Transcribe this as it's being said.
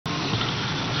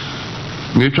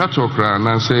Me try talk and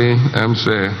I say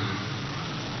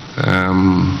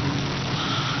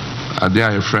a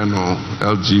dear friend of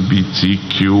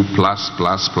LGBTQ plus.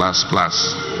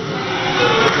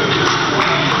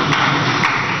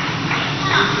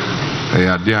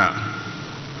 A dear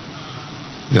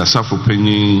Yasafu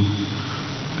Penny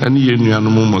any union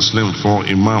Muslim for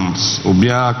imams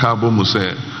Ubia Cabo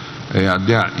Muse a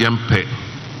dear Yempe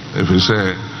if you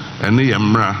say any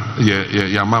Yamra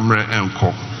Yamamre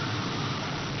Enko.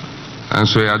 And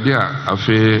so ya dia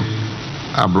afi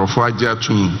abrofo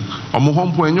ajatum omo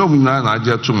hompo enyom na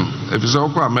ajatum efise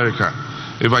okọ America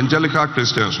evangelical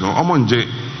Christians no omo nje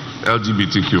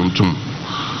LGBTQ ntum.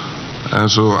 And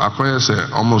so akoye se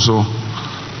omo so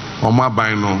omo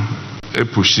aban no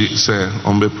epushi se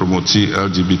ombe promote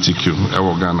LGBTQ e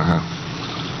wo Ghana ha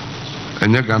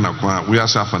enye Ghana kwa we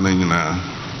asafa na nyina.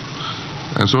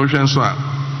 And so hwen so a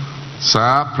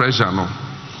sa pressure no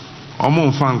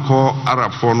omo fanko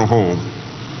Arab for no ho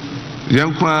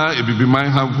yankwa ebibi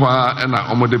man hankwa na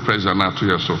omo de pressure na to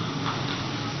yeso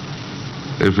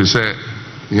if you say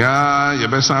ya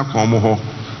yebesa ko omo ho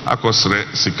akosre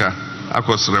sika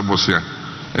akosre bosia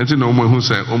enti na omo hu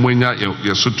say omo nya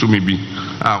yesutumi bi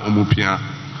a omo pia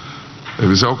if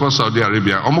you say ko Saudi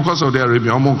Arabia omo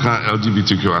kan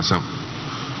LGBTQ asam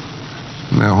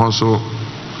na hoso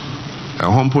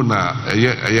ehompo na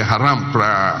eye haram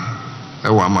pra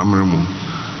ewa mamremu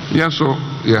yaso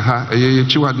ha eye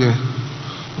chiwade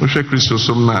wo hwe Kristo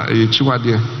som na eye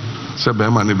chiwade se be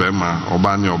ma ne be ma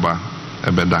oba ne oba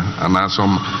ebeda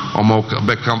anasom omo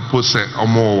be campo se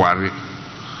omo ware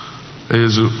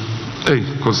ezu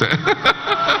ko se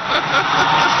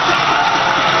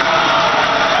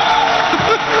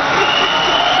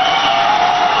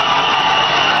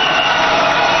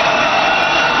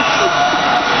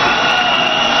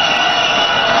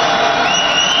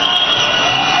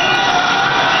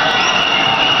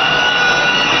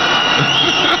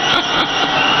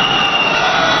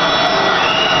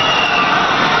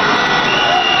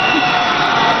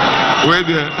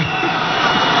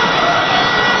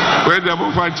Where the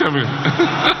find champion?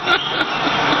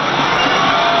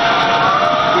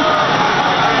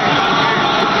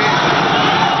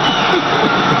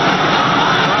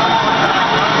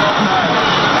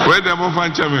 Where the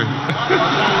find champion?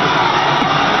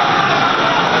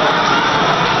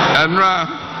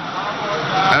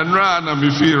 Enra na mi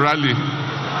fi rally.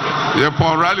 Ye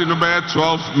pon rally no by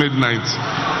 12 midnight.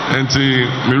 Enti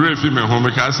mi refi me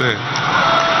home ka say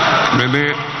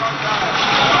mene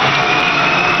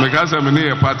mekasa mene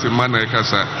ye party man na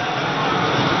kasa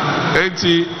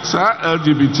enti sa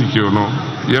LGBTQ no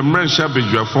ye mrensha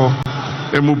bedwafo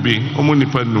emu bi omo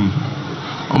nipa num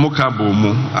omo ka bo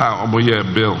mu a omo ye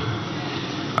bill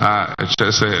a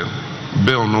echese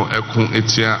bill no ekun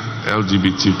etia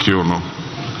LGBTQ no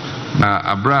na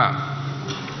abra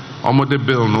omo de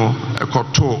bill no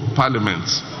ekoto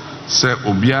parliament se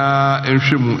obia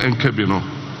enhwemu enkabi no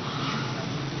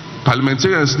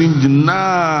parliamentarians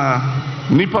na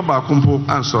nipa ba kompo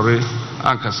ansore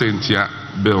ankasa entia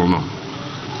bill no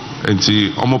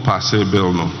enti omo pass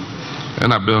bill no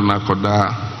na bill na koda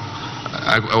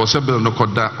I was a bill no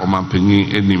koda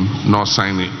omampanyi enim no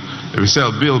sign it if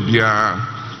sell bill bia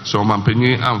so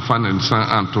omampanyi amfa ne nsan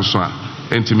anto so a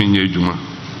enti menye adwuma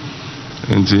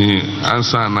enti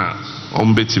ansa na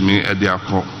ombetimi e de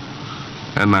akọ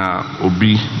na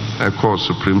obi e call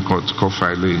Supreme Court ko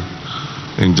file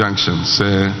injunction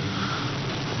say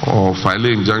or file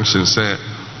injunction say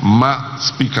ma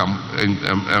speaker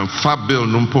and fa bill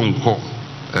no ponko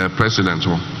president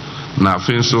one na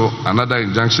fin so another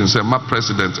injunction say ma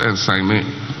president and sign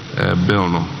bill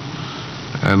no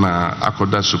and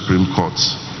akoda Supreme Court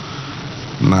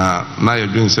na you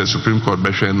doing say Supreme Court be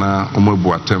hwe na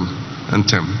omobu atem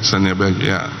entem sane be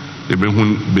ya ebe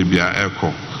hun bebia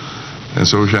eko and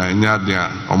so hwe anya dia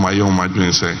omaye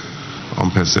omadwen say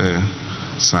ompese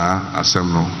sa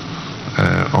asem no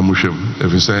omuhwem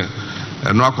if you say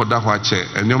eno akoda ho ache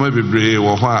enyoma bebre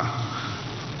wo ho a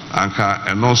anka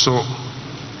eno so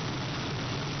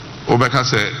obeka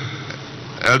say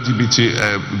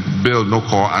LGBT bill no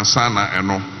call ansana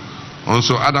eno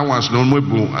also other ones no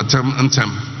mebu atem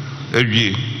entem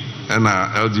ewie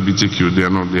na LGBTQ they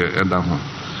no dey enda ho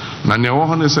na ne wo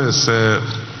ho ne say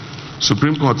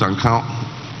Supreme Court anka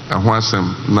ho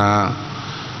asem na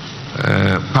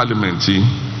parliament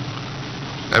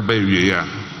ebe wie ya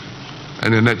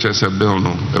and the next say bill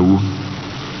no ewu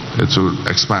it will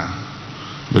expire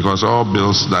because all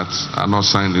bills that are not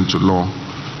signed into law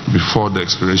before the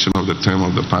expiration of the term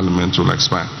of the parliament will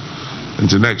expire. And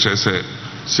the next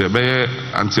say be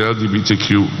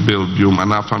anti-LGBTQ bill biom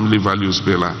and our family values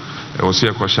bill e was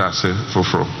here kwasha say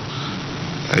foforo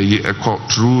echo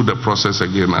through the process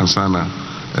again and sana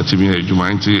atimi adwuma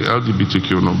nti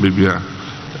LGBTQ no bebia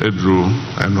edru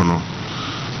eno no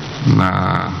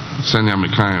na senya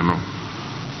mekan no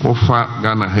ofa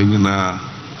Ghana ha nyina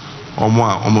omo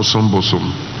a omo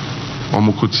sombosom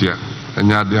omo kutia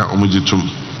enya ade a omo gitum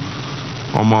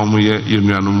omo ye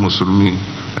yenuanu musulmi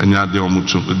enya ade omo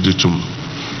gitum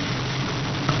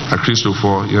a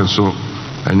Christopher yenso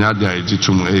enya ade a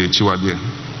gitum chiwade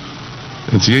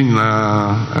nti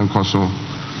yenyina enkoso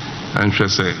enhwe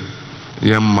se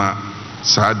yemma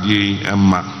saadie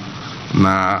emma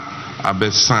na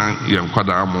abesan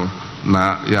yenkwada mo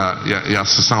na ya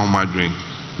sesan omadwen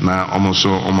na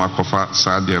omoso omakofa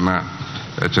saadie na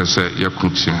etese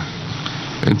yakutia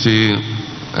nti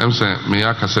emse me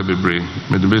yakasa bebre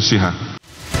me de besi ha